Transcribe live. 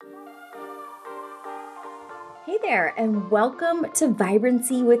Hey there, and welcome to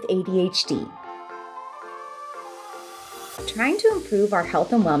Vibrancy with ADHD. Trying to improve our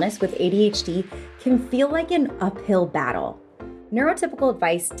health and wellness with ADHD can feel like an uphill battle. Neurotypical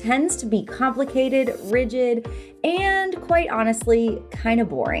advice tends to be complicated, rigid, and quite honestly, kind of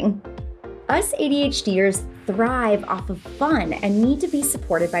boring. Us ADHDers thrive off of fun and need to be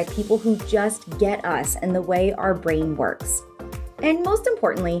supported by people who just get us and the way our brain works. And most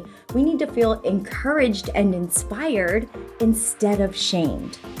importantly, we need to feel encouraged and inspired instead of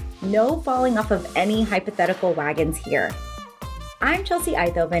shamed. No falling off of any hypothetical wagons here. I'm Chelsea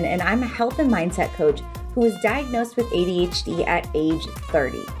Einthoven, and I'm a health and mindset coach who was diagnosed with ADHD at age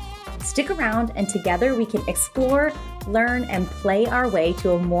 30. Stick around, and together we can explore, learn, and play our way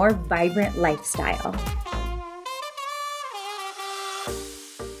to a more vibrant lifestyle.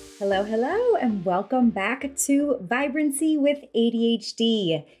 Hello, and welcome back to Vibrancy with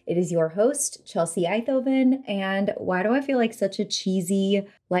ADHD. It is your host, Chelsea Einthoven, and why do I feel like such a cheesy,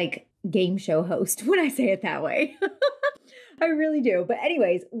 game show host when I say it that way? I really do. But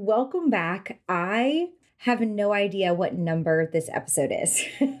anyways, welcome back. I have no idea what number this episode is.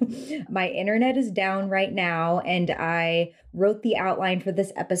 My internet is down right now, and I wrote the outline for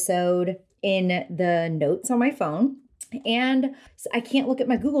this episode in the notes on my phone. And I can't look at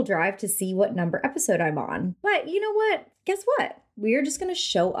my Google Drive to see what number episode I'm on. But you know what? Guess what? We're just going to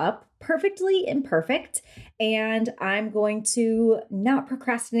show up perfectly imperfect. And I'm going to not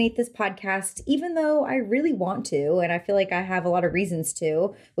procrastinate this podcast, even though I really want to. And I feel like I have a lot of reasons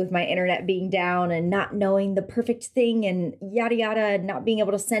to, with my internet being down and not knowing the perfect thing and yada, yada, not being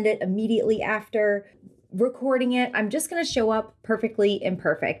able to send it immediately after recording it. I'm just going to show up perfectly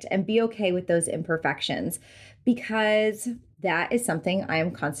imperfect and be okay with those imperfections, because that is something I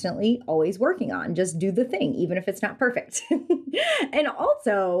am constantly always working on. Just do the thing, even if it's not perfect. And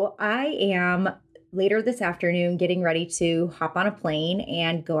also, I am later this afternoon getting ready to hop on a plane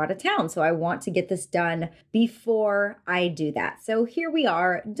and go out of town. So I want to get this done before I do that. So here we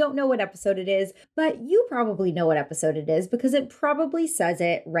are. Don't know what episode it is, but you probably know what episode it is because it probably says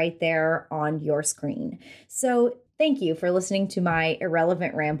it right there on your screen. So thank you for listening to my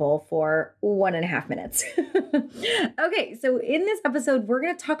irrelevant ramble for 1.5 minutes. Okay, so in this episode, we're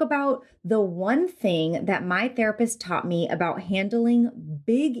going to talk about the one thing that my therapist taught me about handling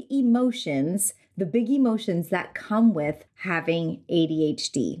big emotions, the big emotions that come with having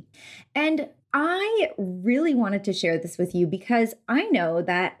ADHD. And I really wanted to share this with you because I know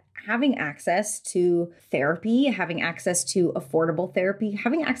that having access to therapy, having access to affordable therapy,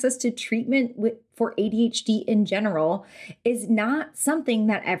 having access to treatment for ADHD in general is not something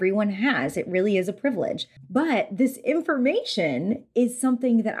that everyone has. It really is a privilege. But this information is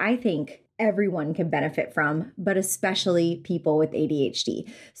something that I think everyone can benefit from, but especially people with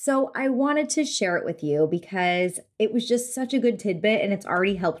ADHD. So I wanted to share it with you because it was just such a good tidbit and it's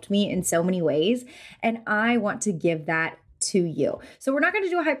already helped me in so many ways. And I want to give that to you. So we're not going to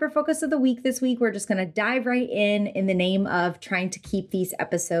do a hyper focus of the week this week. We're just going to dive right in the name of trying to keep these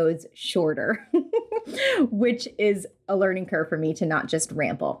episodes shorter, which is a learning curve for me to not just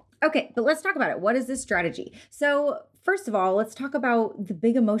ramble. Okay, but let's talk about it. What is this strategy? So first of all, let's talk about the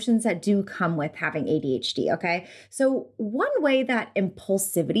big emotions that do come with having ADHD, okay? So one way that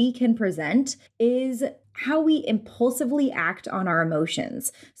impulsivity can present is how we impulsively act on our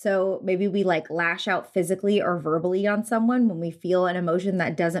emotions. So maybe we lash out physically or verbally on someone when we feel an emotion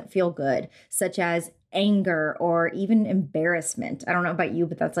that doesn't feel good, such as anger or even embarrassment. I don't know about you,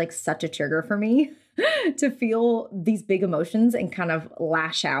 but that's such a trigger for me to feel these big emotions and kind of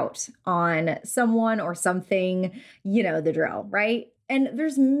lash out on someone or something, you know, the drill, right? And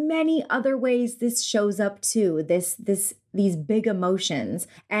there's many other ways this shows up too, these big emotions.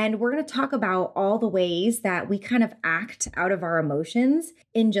 And we're going to talk about all the ways that we kind of act out of our emotions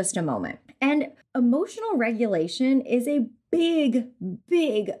in just a moment. And emotional regulation is a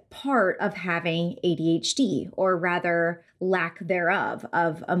big part of having ADHD, or rather lack thereof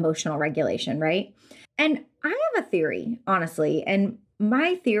of emotional regulation, right? And I have a theory, honestly, and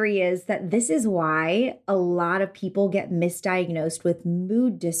my theory is that this is why a lot of people get misdiagnosed with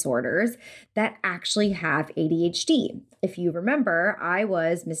mood disorders that actually have ADHD. If you remember, I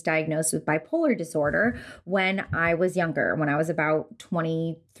was misdiagnosed with bipolar disorder when I was younger, when I was about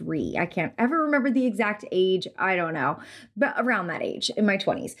 23. I can't ever remember the exact age. I don't know, but around that age in my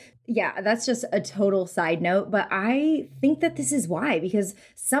 20s. Yeah, that's just a total side note, but I think that this is why, because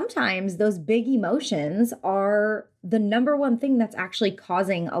sometimes those big emotions are the number one thing that's actually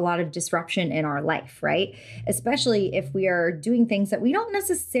causing a lot of disruption in our life, right? Especially if we are doing things that we don't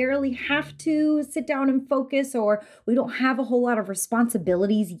necessarily have to sit down and focus, or we don't have a whole lot of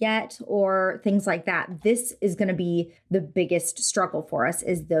responsibilities yet, or things like that. This is going to be the biggest struggle for us,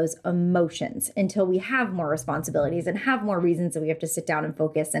 is those emotions, until we have more responsibilities and have more reasons that we have to sit down and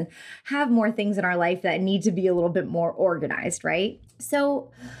focus and have more things in our life that need to be a little bit more organized, right? So,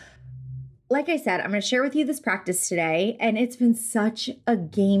 like I said, I'm going to share with you this practice today, and it's been such a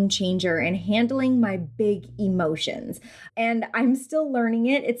game changer in handling my big emotions. And I'm still learning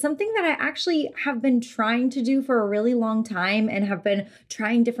it. It's something that I actually have been trying to do for a really long time and have been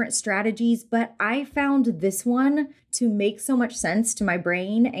trying different strategies, but I found this one to make so much sense to my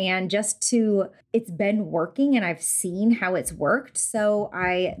brain, and it's been working and I've seen how it's worked. So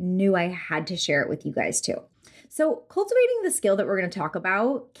I knew I had to share it with you guys too. So cultivating the skill that we're going to talk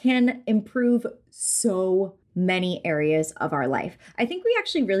about can improve so many areas of our life. I think we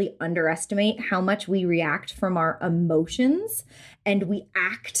actually really underestimate how much we react from our emotions and we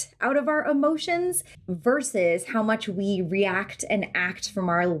act out of our emotions versus how much we react and act from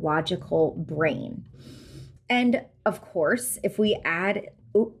our logical brain. And of course, if we have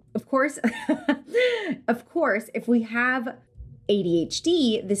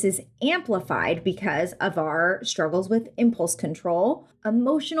ADHD, this is amplified because of our struggles with impulse control,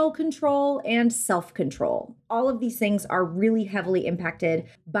 emotional control, and self-control. All of these things are really heavily impacted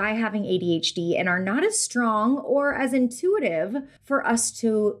by having ADHD and are not as strong or as intuitive for us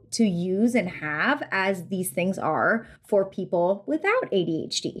to use and have as these things are for people without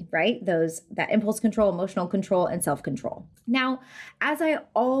ADHD, right? That impulse control, emotional control, and self-control. Now, as I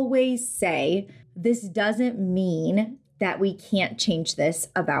always say, this doesn't mean that we can't change this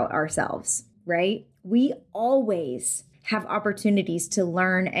about ourselves, right? We always have opportunities to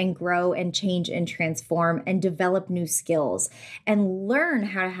learn and grow and change and transform and develop new skills and learn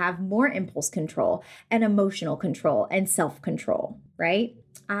how to have more impulse control and emotional control and self-control, right?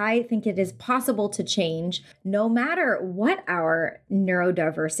 I think it is possible to change no matter what our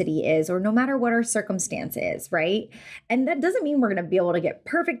neurodiversity is or no matter what our circumstance is, right? And that doesn't mean we're going to be able to get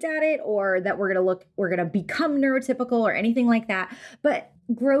perfect at it or that we're going to become neurotypical or anything like that, but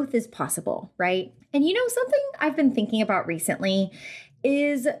growth is possible, right? And something I've been thinking about recently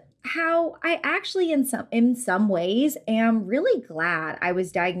is how I actually in some ways am really glad I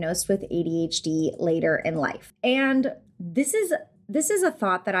was diagnosed with ADHD later in life. And this is a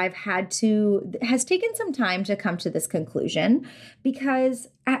thought that has taken some time to come to this conclusion, because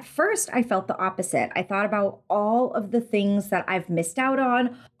at first I felt the opposite. I thought about all of the things that I've missed out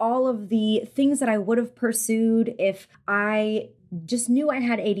on, all of the things that I would have pursued if I just knew I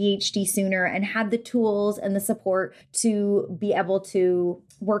had ADHD sooner and had the tools and the support to be able to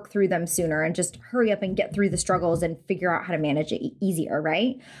work through them sooner and just hurry up and get through the struggles and figure out how to manage it easier,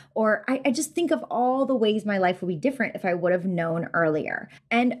 right? Or I just think of all the ways my life would be different if I would have known earlier.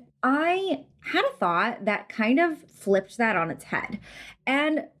 And I had a thought that kind of flipped that on its head.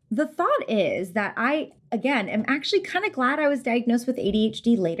 And the thought is that I, again, am actually kind of glad I was diagnosed with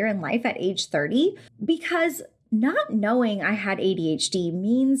ADHD later in life at age 30, because not knowing I had ADHD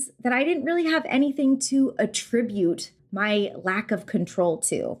means that I didn't really have anything to attribute my lack of control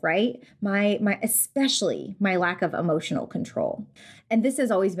to, right? Especially my lack of emotional control. And this has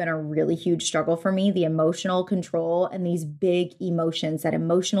always been a really huge struggle for me, the emotional control and these big emotions, that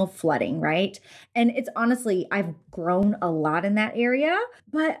emotional flooding, right? And it's honestly, I've grown a lot in that area,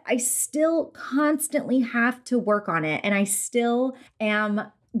 but I still constantly have to work on it. And I still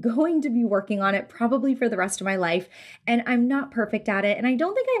am going to be working on it probably for the rest of my life. And I'm not perfect at it. And I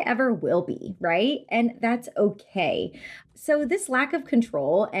don't think I ever will be, right? And that's okay. So this lack of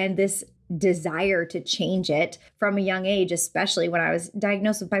control and this desire to change it from a young age, especially when I was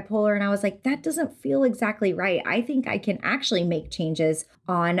diagnosed with bipolar, and I was like, that doesn't feel exactly right. I think I can actually make changes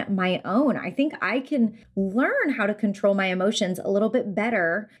on my own. I think I can learn how to control my emotions a little bit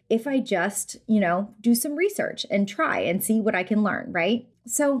better if I just, do some research and try and see what I can learn, right?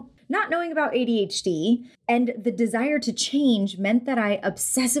 So not knowing about ADHD and the desire to change meant that I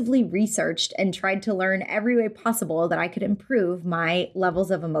obsessively researched and tried to learn every way possible that I could improve my levels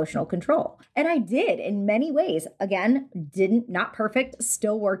of emotional control. And I did in many ways. Again, not perfect,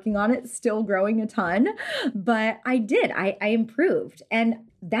 still working on it, still growing a ton, but I did. I improved. And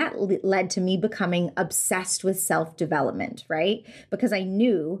that led to me becoming obsessed with self-development, right? Because I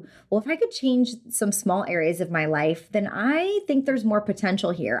knew, well, if I could change some small areas of my life, then I think there's more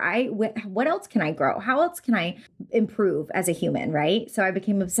potential here. What else can I grow? How else can I improve as a human, right? So I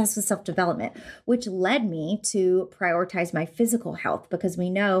became obsessed with self-development, which led me to prioritize my physical health, because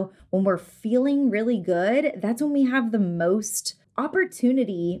we know when we're feeling really good, that's when we have the most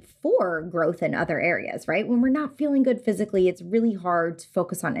opportunity for growth in other areas, right? When we're not feeling good physically, it's really hard to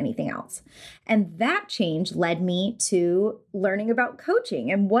focus on anything else. And that change led me to learning about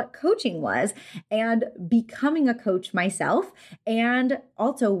coaching and what coaching was, and becoming a coach myself, and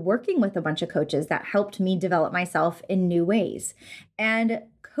also working with a bunch of coaches that helped me develop myself in new ways. And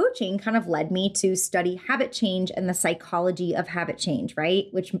coaching kind of led me to study habit change and the psychology of habit change, right?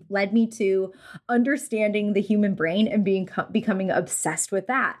 Which led me to understanding the human brain and becoming obsessed with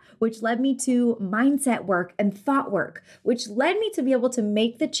that, which led me to mindset work and thought work, which led me to be able to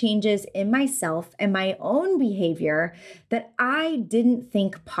make the changes in myself and my own behavior that I didn't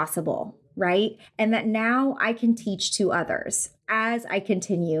think possible, right? And that now I can teach to others as I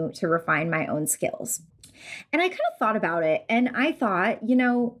continue to refine my own skills. And I kind of thought about it, and I thought,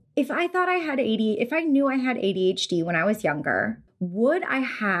 if I knew I had ADHD when I was younger, would I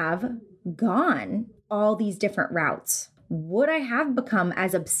have gone all these different routes? Would I have become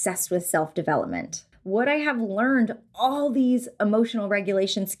as obsessed with self-development? Would I have learned all these emotional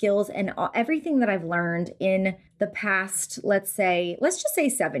regulation skills and everything that I've learned in the past, let's just say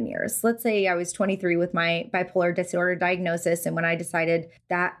 7 years. Let's say I was 23 with my bipolar disorder diagnosis. And when I decided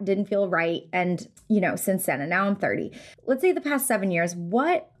that didn't feel right, and, since then, and now I'm 30, let's say the past 7 years,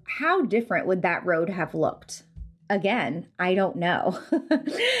 how different would that road have looked? Again, I don't know.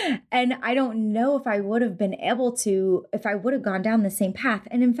 And I don't know if I would have gone down the same path.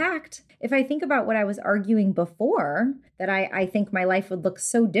 And in fact, if I think about what I was arguing before, that I think my life would look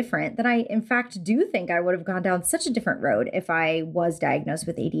so different, that I, in fact, do think I would have gone down such a different road if I was diagnosed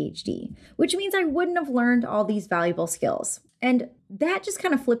with ADHD, which means I wouldn't have learned all these valuable skills. And that just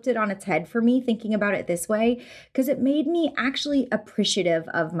kind of flipped it on its head for me, thinking about it this way, because it made me actually appreciative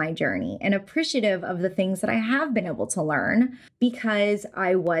of my journey and appreciative of the things that I have been able to learn because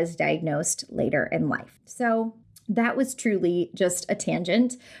I was diagnosed later in life. So that was truly just a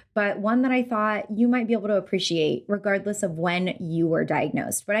tangent, but one that I thought you might be able to appreciate regardless of when you were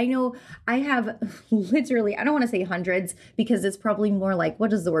diagnosed. But I know I have literally, I don't want to say hundreds, because it's probably more like,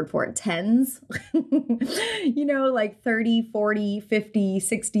 what is the word for it? Tens, like 30, 40, 50,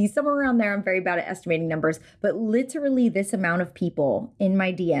 60, somewhere around there. I'm very bad at estimating numbers, but literally this amount of people in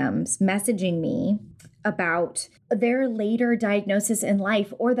my DMs messaging me about their later diagnosis in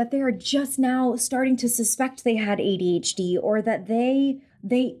life, or that they are just now starting to suspect they had ADHD, or that they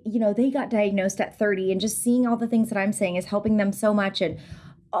got diagnosed at 30, and just seeing all the things that I'm saying is helping them so much, and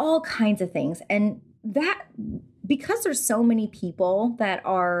all kinds of things. And that, because there's so many people that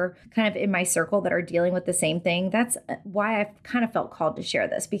are kind of in my circle that are dealing with the same thing, that's why I've kind of felt called to share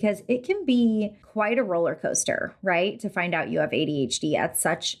this, because it can be quite a roller coaster, right? To find out you have ADHD at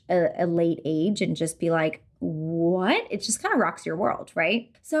such a late age and just be like, what? It just kind of rocks your world, right?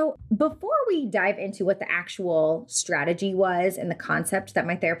 So before we dive into what the actual strategy was and the concept that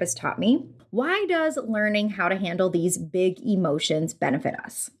my therapist taught me, why does learning how to handle these big emotions benefit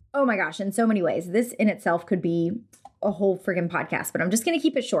us? Oh my gosh, in so many ways. This in itself could be a whole friggin' podcast, but I'm just going to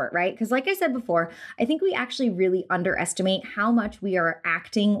keep it short, right? Because like I said before, I think we actually really underestimate how much we are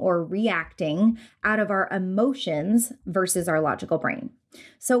acting or reacting out of our emotions versus our logical brain.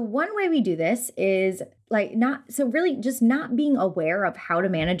 So one way we do this is just not being aware of how to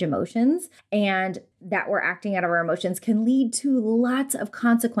manage emotions, and that we're acting out of our emotions can lead to lots of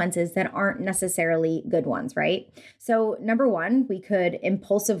consequences that aren't necessarily good ones, right? So number one, we could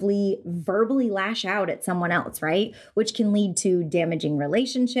impulsively verbally lash out at someone else, right? Which can lead to damaging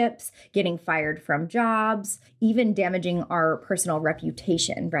relationships, getting fired from jobs, even damaging our personal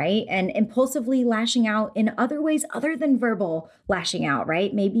reputation, right? And impulsively lashing out in other ways other than verbal lashing out,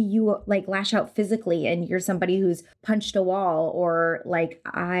 right? Maybe you lash out physically and you're somebody who's punched a wall, or like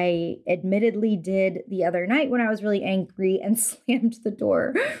I admittedly did the other night when I was really angry and slammed the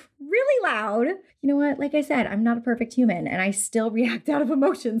door really loud. You know what? Like I said, I'm not a perfect human and I still react out of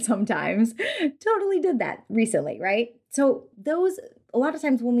emotion sometimes. Totally did that recently, right? So a lot of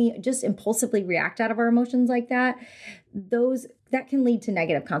times when we just impulsively react out of our emotions like that can lead to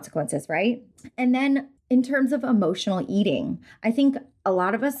negative consequences, right? And then in terms of emotional eating, I think a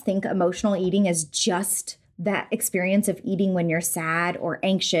lot of us think emotional eating is just that experience of eating when you're sad or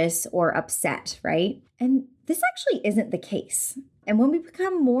anxious or upset, right? And this actually isn't the case. And when we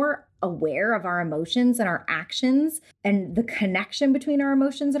become more aware of our emotions and our actions and the connection between our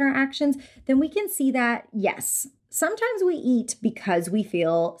emotions and our actions, then we can see that, yes, sometimes we eat because we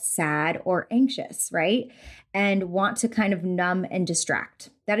feel sad or anxious, right? And want to kind of numb and distract.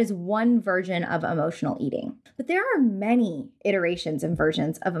 That is one version of emotional eating. But there are many iterations and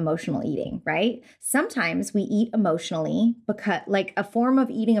versions of emotional eating, right? Sometimes we eat emotionally because, like, a form of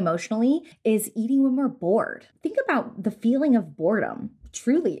eating emotionally is eating when we're bored. Think about the feeling of boredom.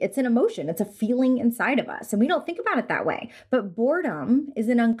 Truly, it's an emotion. It's a feeling inside of us. And we don't think about it that way. But boredom is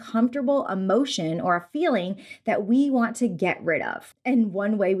an uncomfortable emotion or a feeling that we want to get rid of. And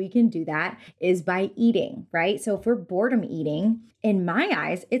one way we can do that is by eating, right? So if we're boredom eating, in my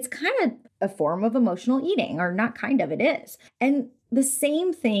eyes, it's kind of a form of emotional eating, or not kind of, it is. And the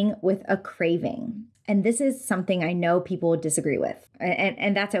same thing with a craving. And this is something I know people disagree with,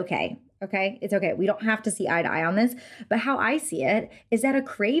 and that's okay. Okay, it's okay. We don't have to see eye to eye on this. But how I see it is that a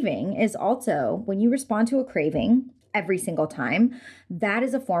craving is also, when you respond to a craving every single time, that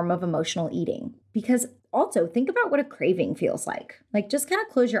is a form of emotional eating. Because also think about what a craving feels like. Like, just kind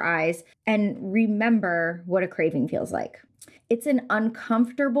of close your eyes and remember what a craving feels like. It's an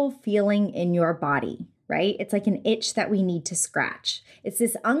uncomfortable feeling in your body, right? It's like an itch that we need to scratch. It's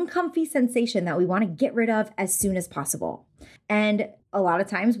this uncomfy sensation that we want to get rid of as soon as possible. And a lot of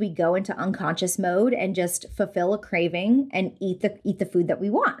times we go into unconscious mode and just fulfill a craving and eat the food that we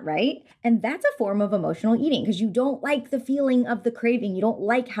want, right? And that's a form of emotional eating because you don't like the feeling of the craving. You don't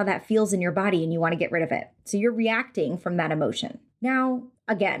like how that feels in your body and you want to get rid of it. So you're reacting from that emotion. Now,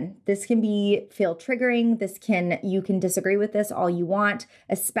 again, this can feel triggering. You can disagree with this all you want,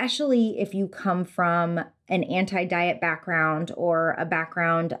 especially if you come from an anti-diet background or a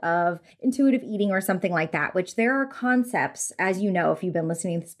background of intuitive eating or something like that, which there are concepts, as you know, if you've been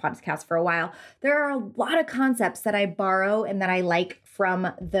listening to this podcast for a while, there are a lot of concepts that I borrow and that I like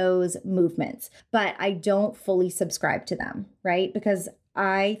from those movements, but I don't fully subscribe to them, right? Because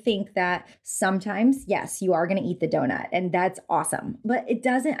I think that sometimes, yes, you are going to eat the donut and that's awesome, but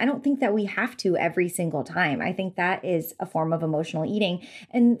I don't think that we have to every single time. I think that is a form of emotional eating.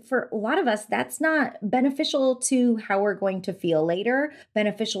 And for a lot of us, that's not beneficial to how we're going to feel later,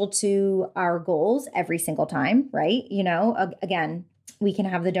 beneficial to our goals every single time, right? Again, we can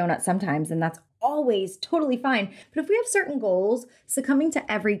have the donut sometimes and that's always totally fine. But if we have certain goals, succumbing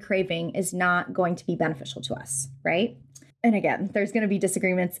to every craving is not going to be beneficial to us, right? And again, there's going to be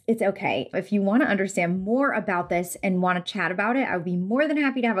disagreements. It's okay. If you want to understand more about this and want to chat about it, I would be more than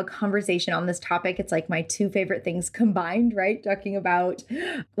happy to have a conversation on this topic. It's like my two favorite things combined, right? Talking about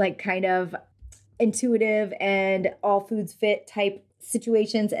like kind of intuitive and all foods fit type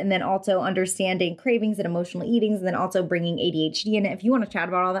situations, and then also understanding cravings and emotional eatings, and then also bringing ADHD in it. If you want to chat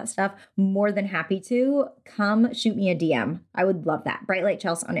about all that stuff, more than happy to. Come shoot me a DM. I would love that. Bright Light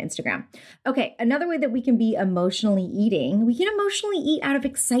Chelsea on Instagram. Okay, another way that we can be emotionally eating, we can emotionally eat out of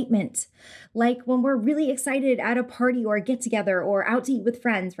excitement. Like when we're really excited at a party or a get together or out to eat with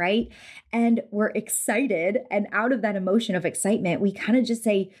friends, right? And we're excited, and out of that emotion of excitement, we kind of just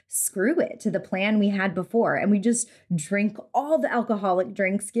say, screw it to the plan we had before. And we just drink all the alcoholic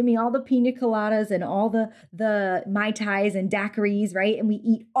drinks. Give me all the pina coladas and all the Mai Tais and daiquiris, right? And we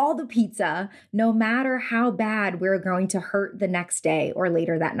eat all the pizza, no matter how bad we're going to hurt the next day or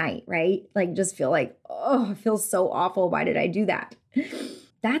later that night, right? Like just feel like, oh, it feels so awful. Why did I do that?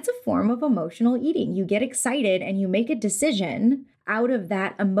 That's a form of emotional eating. You get excited and you make a decision out of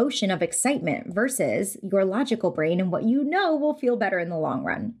that emotion of excitement versus your logical brain and what you know will feel better in the long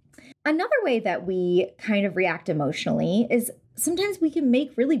run. Another way that we kind of react emotionally is sometimes we can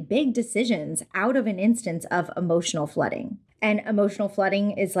make really big decisions out of an instance of emotional flooding. And emotional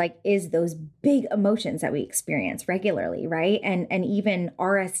flooding is those big emotions that we experience regularly, right? And even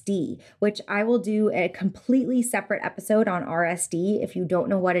RSD, which I will do a completely separate episode on RSD. If you don't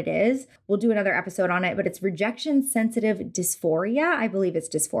know what it is, we'll do another episode on it, but it's rejection sensitive dysphoria. I believe it's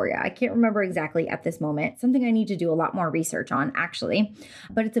dysphoria. I can't remember exactly at this moment. Something I need to do a lot more research on, actually.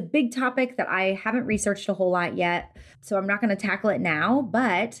 But it's a big topic that I haven't researched a whole lot yet, so I'm not going to tackle it now,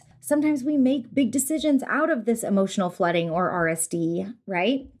 but sometimes we make big decisions out of this emotional flooding or RSD,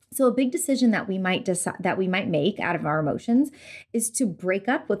 right? So a big decision that we might make out of our emotions is to break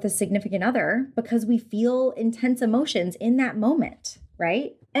up with a significant other because we feel intense emotions in that moment,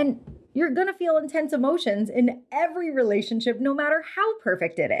 right? And you're going to feel intense emotions in every relationship, no matter how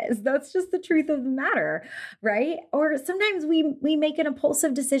perfect it is. That's just the truth of the matter, right? Or sometimes we make an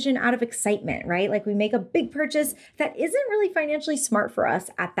impulsive decision out of excitement, right? Like we make a big purchase that isn't really financially smart for us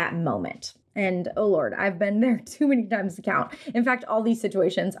at that moment. And oh Lord, I've been there too many times to count. In fact, all these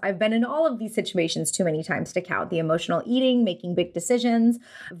situations, I've been in all of these situations too many times to count. The emotional eating, making big decisions,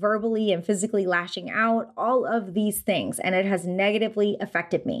 verbally and physically lashing out, all of these things. And it has negatively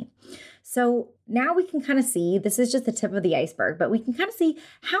affected me. So now we can kind of see, this is just the tip of the iceberg, but we can kind of see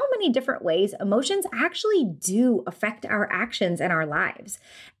how many different ways emotions actually do affect our actions and our lives.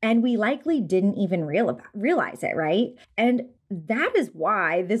 And we likely didn't even realize it, right? And that is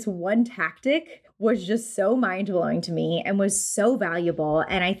why this one tactic was just so mind-blowing to me and was so valuable,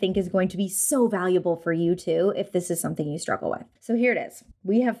 and I think is going to be so valuable for you too if this is something you struggle with. So here it is.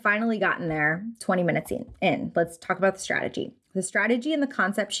 We have finally gotten there 20 minutes in. Let's talk about the strategy. The strategy and the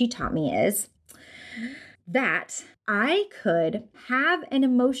concept she taught me is that I could have an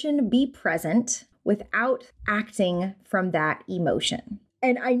emotion be present without acting from that emotion.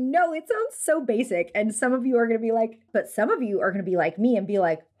 And I know it sounds so basic, and some of you are going to be like, but some of you are going to be like me and be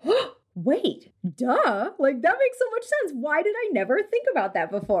like, oh, wait, duh, like that makes so much sense. Why did I never think about that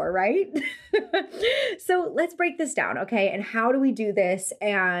before, right? So let's break this down, okay? And how do we do this?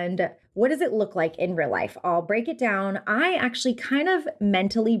 And what does it look like in real life? I'll break it down. I actually kind of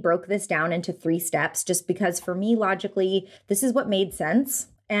mentally broke this down into 3 steps just because for me, logically, this is what made sense.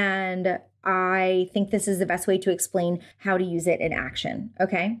 And I think this is the best way to explain how to use it in action.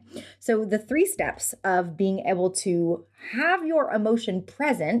 Okay. So the 3 steps of being able to have your emotion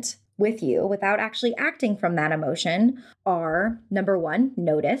present with you without actually acting from that emotion are number 1,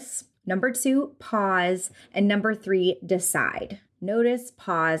 notice, number 2, pause, and number 3, decide. Notice,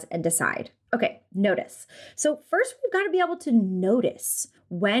 pause, and decide. Okay, notice. So first, we've got to be able to notice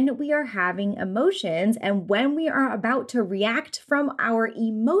when we are having emotions and when we are about to react from our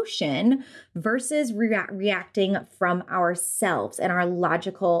emotion versus reacting from ourselves and our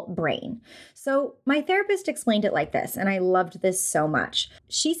logical brain. So my therapist explained it like this, and I loved this so much.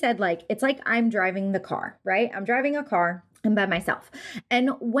 She said, like, it's like I'm driving the car, right? I'm driving a car. I'm by myself.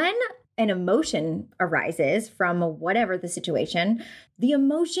 And when an emotion arises from whatever the situation, the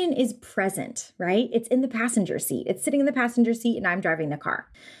emotion is present, right? It's in the passenger seat. It's sitting in the passenger seat and I'm driving the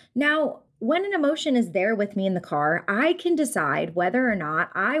car. Now, when an emotion is there with me in the car, I can decide whether or not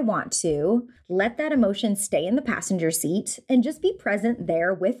I want to let that emotion stay in the passenger seat and just be present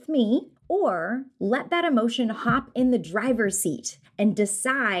there with me, or let that emotion hop in the driver's seat and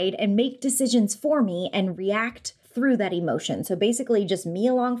decide and make decisions for me and react through that emotion. So basically just me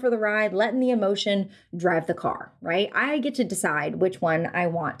along for the ride, letting the emotion drive the car, right? I get to decide which one I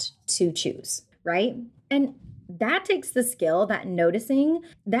want to choose, right? And that takes the skill, that noticing,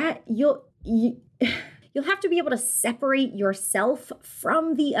 that you'll have to be able to separate yourself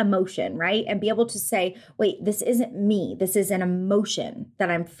from the emotion, right? And be able to say, wait, this isn't me. This is an emotion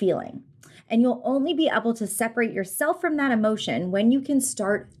that I'm feeling. And you'll only be able to separate yourself from that emotion when you can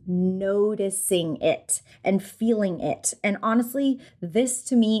start noticing it and feeling it. And honestly, this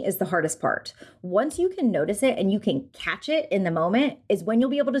to me is the hardest part. Once you can notice it and you can catch it in the moment is when you'll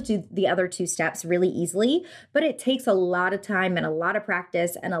be able to do the other 2 steps really easily. But it takes a lot of time and a lot of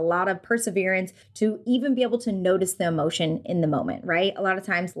practice and a lot of perseverance to even be able to notice the emotion in the moment, right? A lot of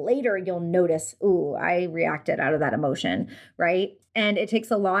times later you'll notice, ooh, I reacted out of that emotion, right? And it takes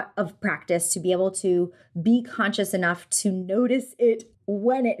a lot of practice to be able to be conscious enough to notice it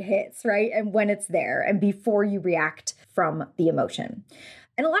when it hits, right? And when it's there and before you react from the emotion.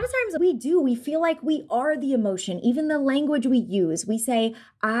 And a lot of times we feel like we are the emotion. Even the language we use, we say,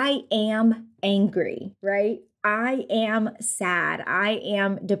 I am angry, right? I am sad. I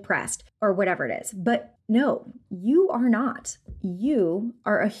am depressed, or whatever it is. But no, you are not. You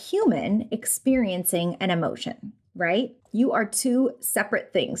are a human experiencing an emotion, right? You are 2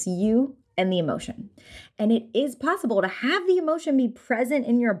 separate things, you and the emotion. And it is possible to have the emotion be present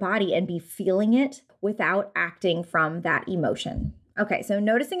in your body and be feeling it without acting from that emotion. Okay, so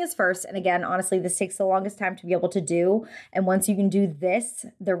noticing is first. And again, honestly, this takes the longest time to be able to do. And once you can do this,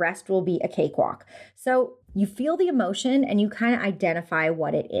 the rest will be a cakewalk. So you feel the emotion and you kind of identify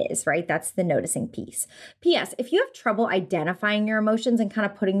what it is, right? That's the noticing piece. P.S. If you have trouble identifying your emotions and kind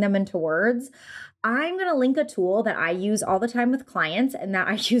of putting them into words, I'm going to link a tool that I use all the time with clients and that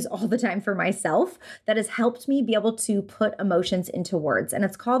I use all the time for myself that has helped me be able to put emotions into words. And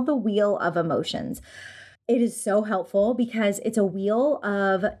it's called the Wheel of Emotions. It is so helpful because it's a wheel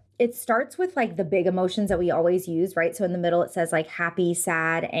of it starts with like the big emotions that we always use, right? So in the middle, it says like happy,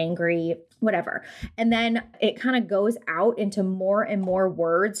 sad, angry, whatever. And then it kind of goes out into more and more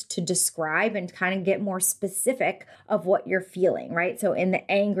words to describe and kind of get more specific of what you're feeling, right? So in the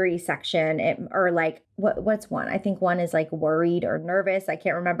angry section, or like, what's one? I think one is like worried or nervous. I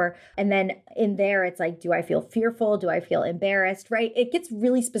can't remember. And then in there, it's like, do I feel fearful? Do I feel embarrassed? Right? It gets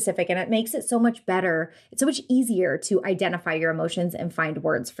really specific and it makes it so much better. It's so much easier to identify your emotions and find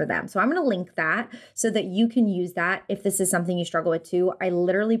words for them. So I'm going to link that so that you can use that if this is something you struggle with too. I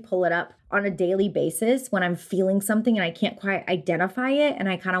literally pull it up on a daily basis when I'm feeling something and I can't quite identify it and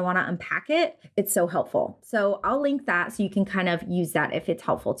I kind of want to unpack it. It's so helpful. So I'll link that so you can kind of use that if it's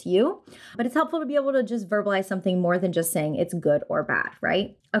helpful to you. But it's helpful to be able to just verbalize something more than just saying it's good or bad,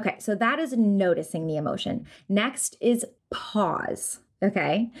 right? Okay, so that is noticing the emotion. Next is pause.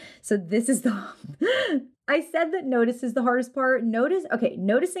 Okay, so this is I said that notice is the hardest part.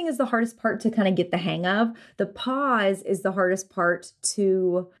 Noticing is the hardest part to kind of get the hang of. The pause is the hardest part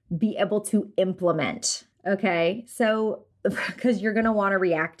to be able to implement. Okay, so because you're going to want to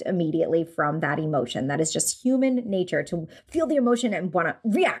react immediately from that emotion. That is just human nature to feel the emotion and want to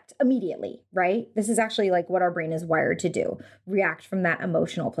react immediately, right? This is actually like what our brain is wired to do, react from that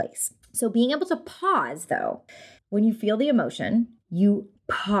emotional place. So being able to pause though, when you feel the emotion, you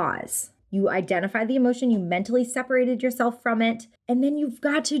pause. You identify the emotion, you mentally separated yourself from it, and then you've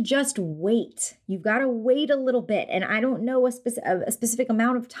got to just wait. You've got to wait a little bit. And I don't know a specific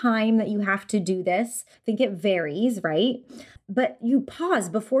amount of time that you have to do this. I think it varies, right? But you pause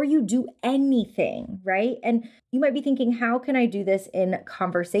before you do anything, right? And you might be thinking, how can I do this in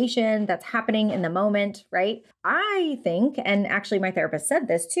conversation that's happening in the moment, right? I think, and actually my therapist said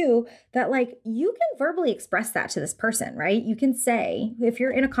this too, that like you can verbally express that to this person, right? You can say, if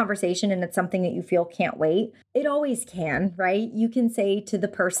you're in a conversation and it's something that you feel can't wait, it always can, right? You can say to the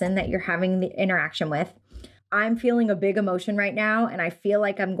person that you're having the interaction with, I'm feeling a big emotion right now, and I feel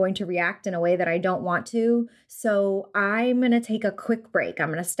like I'm going to react in a way that I don't want to. So I'm going to take a quick break. I'm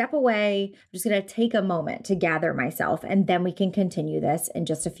going to step away. I'm just going to take a moment to gather myself, and then we can continue this in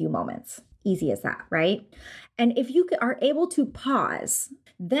just a few moments. Easy as that, right? And if you are able to pause,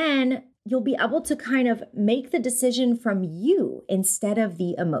 then you'll be able to kind of make the decision from you instead of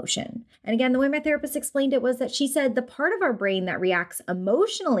the emotion. And again, the way my therapist explained it was that she said the part of our brain that reacts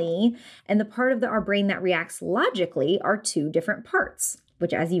emotionally and the part of our brain that reacts logically are two different parts,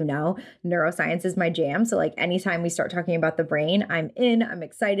 which, as you know, neuroscience is my jam. So like anytime we start talking about the brain, I'm in, I'm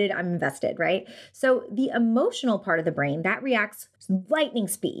excited, I'm invested, right? So the emotional part of the brain that reacts lightning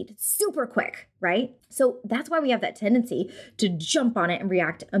speed, super quick, right? So that's why we have that tendency to jump on it and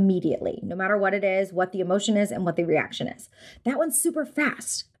react immediately, no matter what it is, what the emotion is, and what the reaction is. That one's super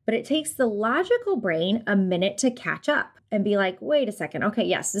fast, but it takes the logical brain a minute to catch up and be like, wait a second. Okay,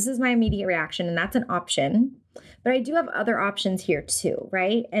 yes, this is my immediate reaction, and that's an option. But I do have other options here too,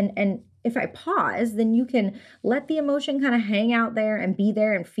 right? And if I pause, then you can let the emotion kind of hang out there and be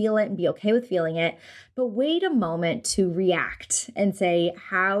there and feel it and be okay with feeling it. But wait a moment to react and say,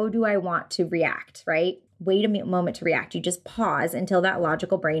 how do I want to react, right? Wait a moment to react. You just pause until that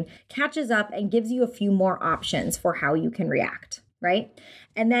logical brain catches up and gives you a few more options for how you can react, right?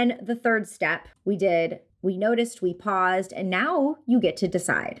 And then the third step we noticed, we paused, and now you get to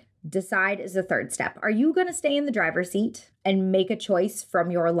decide. Decide is the third step. Are you going to stay in the driver's seat and make a choice from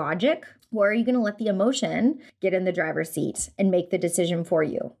your logic? Or are you going to let the emotion get in the driver's seat and make the decision for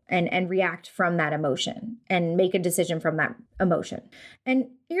you and react from that emotion and make a decision from that emotion? And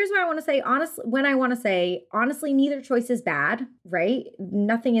here's what I want to say. Honestly, neither choice is bad, right?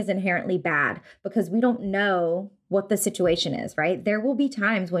 Nothing is inherently bad because we don't know what the situation is, right? There will be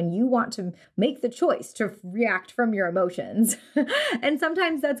times when you want to make the choice to react from your emotions. And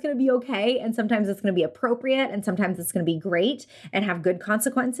sometimes that's going to be okay. And sometimes it's going to be appropriate. And sometimes it's going to be great and have good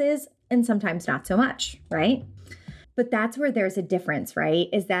consequences. And sometimes not so much, right? But that's where there's a difference, right?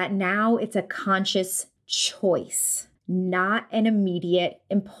 Is that now it's a conscious choice, not an immediate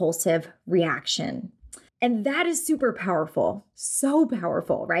impulsive reaction. And that is super powerful, so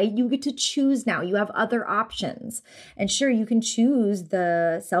powerful, right? You get to choose now. You have other options. And sure, you can choose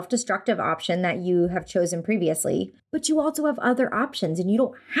the self-destructive option that you have chosen previously, but you also have other options and you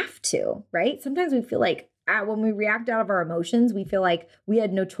don't have to, right? Sometimes we feel like when we react out of our emotions, we feel like we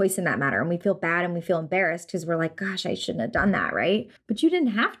had no choice in that matter and we feel bad and we feel embarrassed because we're like, gosh, I shouldn't have done that, right? But you didn't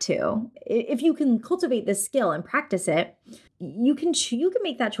have to. If you can cultivate this skill and practice it, you can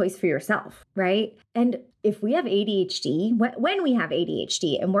make that choice for yourself, right? And if we have ADHD, when we have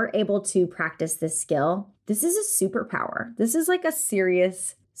ADHD and we're able to practice this skill, this is a superpower. This is like a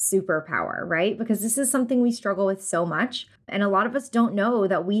serious superpower, right? Because this is something we struggle with so much. And a lot of us don't know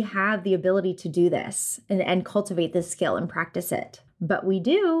that we have the ability to do this and cultivate this skill and practice it. But we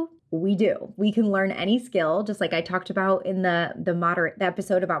do. We do. We can learn any skill, just like I talked about in the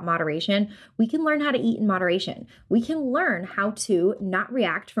episode about moderation. We can learn how to eat in moderation. We can learn how to not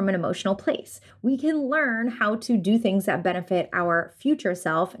react from an emotional place. We can learn how to do things that benefit our future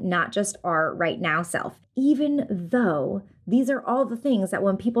self, not just our right now self. Even though these are all the things that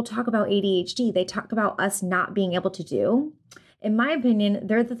when people talk about ADHD, they talk about us not being able to do. In my opinion,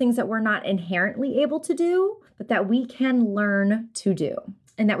 they're the things that we're not inherently able to do, but that we can learn to do.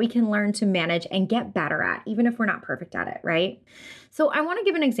 And that we can learn to manage and get better at, even if we're not perfect at it, right? So I want to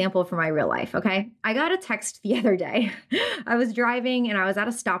give an example from my real life, okay? I got a text the other day. I was driving and I was at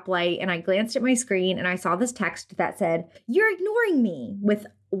a stoplight and I glanced at my screen and I saw this text that said, "You're ignoring me," with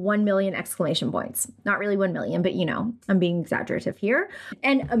 1 million exclamation points. Not really 1 million, but I'm being exaggerative here.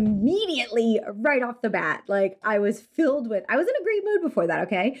 And immediately, right off the bat, I was in a great mood before that,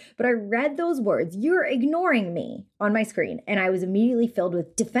 okay? But I read those words, "You're ignoring me," on my screen. And I was immediately filled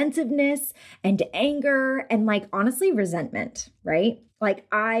with defensiveness and anger and honestly, resentment, right?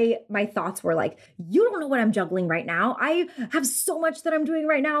 My thoughts were you don't know what I'm juggling right now. I have so much that I'm doing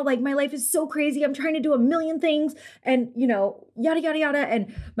right now. My life is so crazy. I'm trying to do a million things and, yada, yada, yada.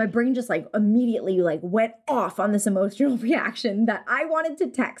 And my brain just immediately went off on this emotional reaction that I wanted to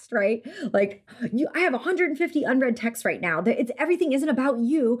text, right? I have 150 unread texts right now. Everything isn't about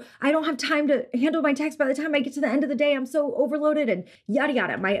you. I don't have time to handle my text by the time I get to the end of the day. I'm so overloaded and yada,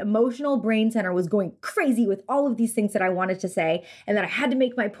 yada. My emotional brain center was going crazy with all of these things that I wanted to say. And that I had to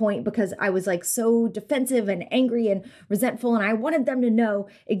make my point because I was so defensive and angry and resentful. And I wanted them to know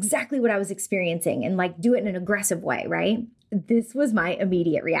exactly what I was experiencing and do it in an aggressive way, right? This was my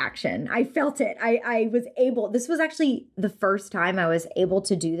immediate reaction. I felt it. This was actually the first time I was able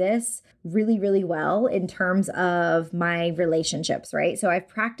to do this really, really well in terms of my relationships, right? So I've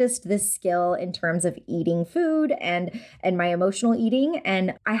practiced this skill in terms of eating food and my emotional eating.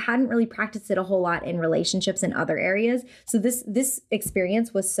 And I hadn't really practiced it a whole lot in relationships in other areas. So this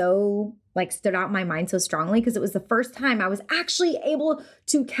experience was so stood out in my mind so strongly because it was the first time I was actually able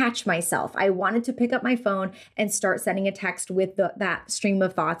to catch myself. I wanted to pick up my phone and start sending a text with that stream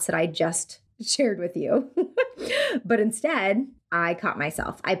of thoughts that I just shared with you. But instead, I caught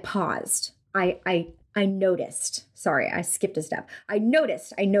myself. I paused. I noticed. Sorry, I skipped a step. I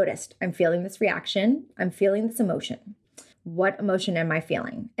noticed. I'm feeling this reaction. I'm feeling this emotion. What emotion am I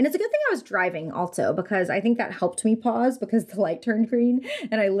feeling? And it's a good thing I was driving also, because I think that helped me pause because the light turned green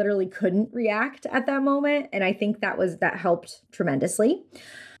and I literally couldn't react at that moment. And I think that helped tremendously.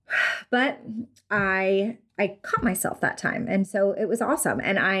 But I caught myself that time. And so it was awesome.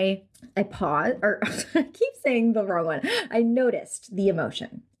 And I paused, or I keep saying the wrong one. I noticed the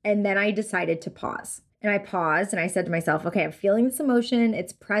emotion and then I decided to pause. And I paused and I said to myself, okay, I'm feeling this emotion.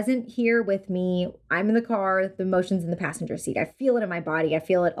 It's present here with me. I'm in the car. The emotion's in the passenger seat. I feel it in my body. I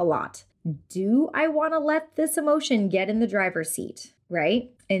feel it a lot. Do I want to let this emotion get in the driver's seat? Right?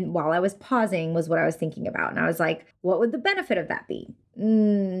 And while I was pausing was what I was thinking about. And I was like, what would the benefit of that be?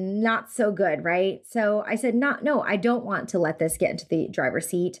 Not so good, right? So I said, no, I don't want to let this get into the driver's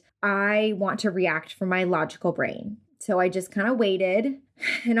seat. I want to react from my logical brain. So I just kind of waited.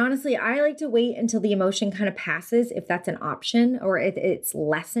 And honestly, I like to wait until the emotion kind of passes if that's an option or if it's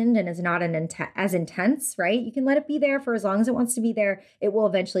lessened and is not as intense, right? You can let it be there for as long as it wants to be there. It will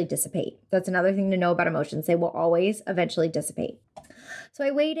eventually dissipate. That's another thing to know about emotions. They will always eventually dissipate. So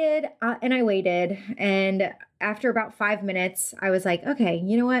I waited and I waited. And after about 5 minutes, I was like, okay,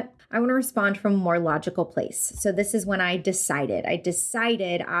 you know what? I want to respond from a more logical place. So this is when I decided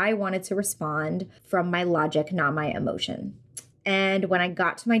I wanted to respond from my logic, not my emotion. And when I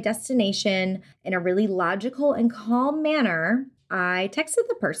got to my destination in a really logical and calm manner, I texted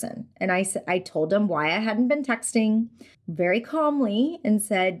the person and I told them why I hadn't been texting very calmly and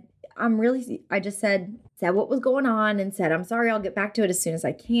said, I just said what was going on and said, I'm sorry, I'll get back to it as soon as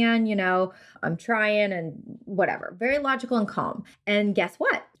I can. I'm trying and whatever. Very logical and calm. And guess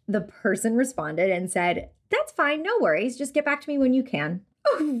what? The person responded and said, that's fine. No worries. Just get back to me when you can.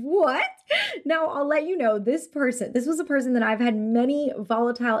 What? Now, I'll let you know, this was a person that I've had many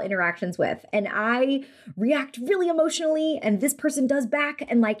volatile interactions with, and I react really emotionally, and this person does back,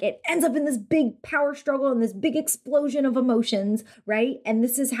 and it ends up in this big power struggle and this big explosion of emotions, right? And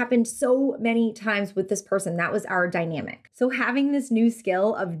this has happened so many times with this person. That was our dynamic. So having this new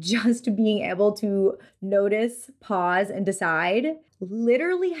skill of just being able to notice, pause, and decide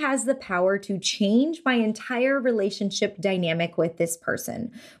literally has the power to change my entire relationship dynamic with this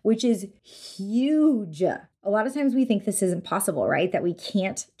person, which is huge. a lot of times we think this is impossible, right? That we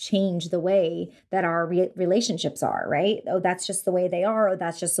can't change the way that our relationships are, right? Oh, that's just the way they are. Oh,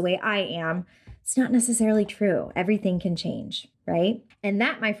 that's just the way I am. It's not necessarily true. Everything can change, right? And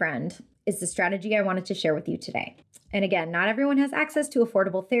that, my friend, is the strategy I wanted to share with you today. And again, not everyone has access to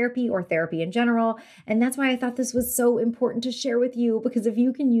affordable therapy or therapy in general. And that's why I thought this was so important to share with you, because if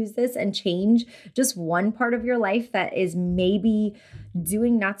you can use this and change just one part of your life that is maybe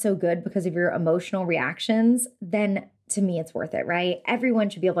doing not so good because of your emotional reactions, then to me, it's worth it, right? Everyone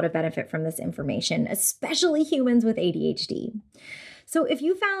should be able to benefit from this information, especially humans with ADHD. So if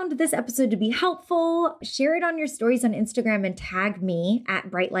you found this episode to be helpful, share it on your stories on Instagram and tag me at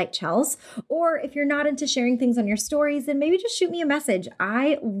BrightLightChels. Or if you're not into sharing things on your stories, then maybe just shoot me a message.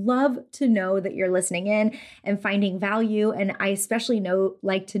 I love to know that you're listening in and finding value. And I especially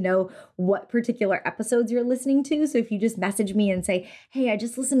like to know what particular episodes you're listening to. So if you just message me and say, hey, I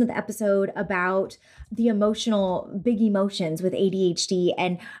just listened to the episode about the big emotions with ADHD,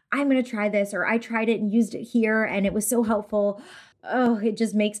 and I'm going to try this, or I tried it and used it here, and it was so helpful. Oh, it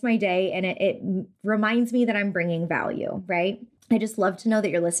just makes my day, and it reminds me that I'm bringing value, right? I just love to know that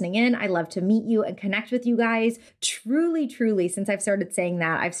you're listening in. I love to meet you and connect with you guys. Truly, truly, since I've started saying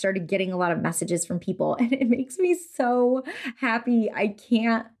that, I've started getting a lot of messages from people, and it makes me so happy. I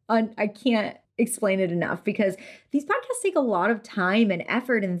can't explain it enough, because these podcasts take a lot of time and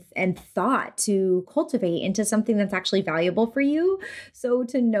effort and thought to cultivate into something that's actually valuable for you. So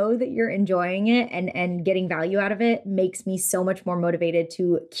to know that you're enjoying it and getting value out of it makes me so much more motivated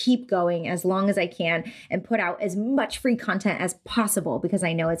to keep going as long as I can and put out as much free content as possible, because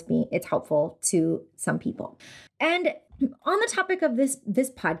I know it's helpful to some people. And on the topic of this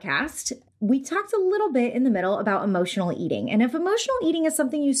podcast, we talked a little bit in the middle about emotional eating. And if emotional eating is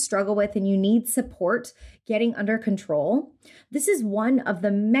something you struggle with and you need support getting under control, this is one of the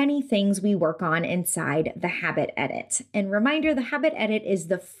many things we work on inside the Habit Edit. And reminder, the Habit Edit is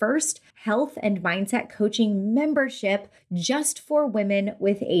the first health and mindset coaching membership just for women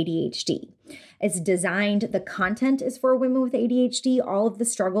with ADHD. It's designed, the content is for women with ADHD. All of the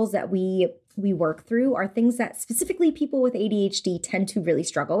struggles that we work through are things that specifically people with ADHD tend to really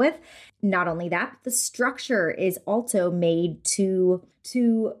struggle with. Not only that, but the structure is also made to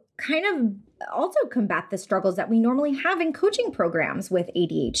kind of also combat the struggles that we normally have in coaching programs with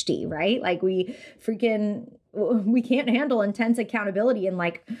ADHD, right? Like we can't handle intense accountability, and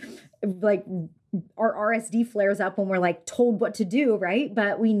like our RSD flares up when we're like told what to do, right?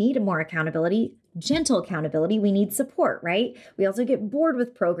 But we need more accountability. Gentle accountability. We need support, right? We also get bored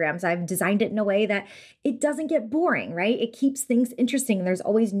with programs. I've designed it in a way that it doesn't get boring, right? It keeps things interesting. There's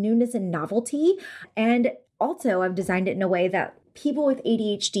always newness and novelty. And also I've designed it in a way that people with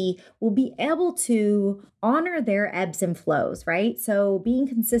ADHD will be able to honor their ebbs and flows, right? So being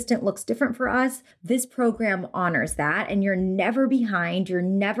consistent looks different for us. This program honors that, and you're never behind. You're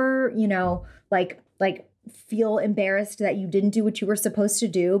never, like feel embarrassed that you didn't do what you were supposed to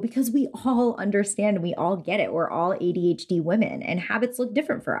do, because we all understand and we all get it. We're all ADHD women, and habits look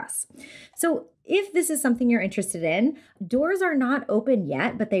different for us. So if this is something you're interested in, doors are not open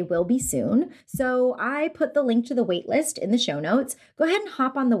yet, but they will be soon. So I put the link to the waitlist in the show notes. Go ahead and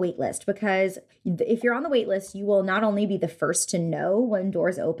hop on the waitlist, because if you're on the waitlist, you will not only be the first to know when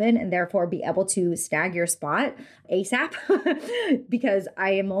doors open and therefore be able to snag your spot ASAP, because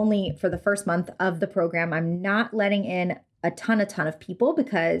I am only for the first month of the program. I'm not letting in a ton of people,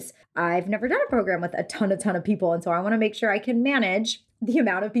 because I've never done a program with a ton of people. And so I want to make sure I can manage the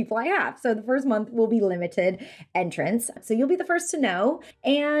amount of people I have. So the first month will be limited entrance. So you'll be the first to know.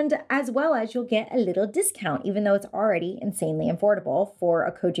 And as well as you'll get a little discount, even though it's already insanely affordable for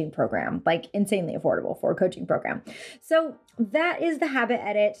a coaching program, So that is the Habit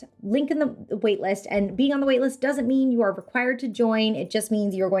Edit, link in the waitlist. And being on the waitlist doesn't mean you are required to join. It just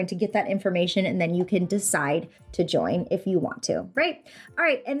means you're going to get that information, and then you can decide to join if you want to, right? All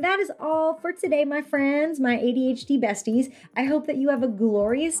right. And that is all for today, my friends, my ADHD besties. I hope that you have a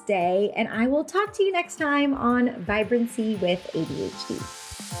glorious day, and I will talk to you next time on Vibrancy with ADHD.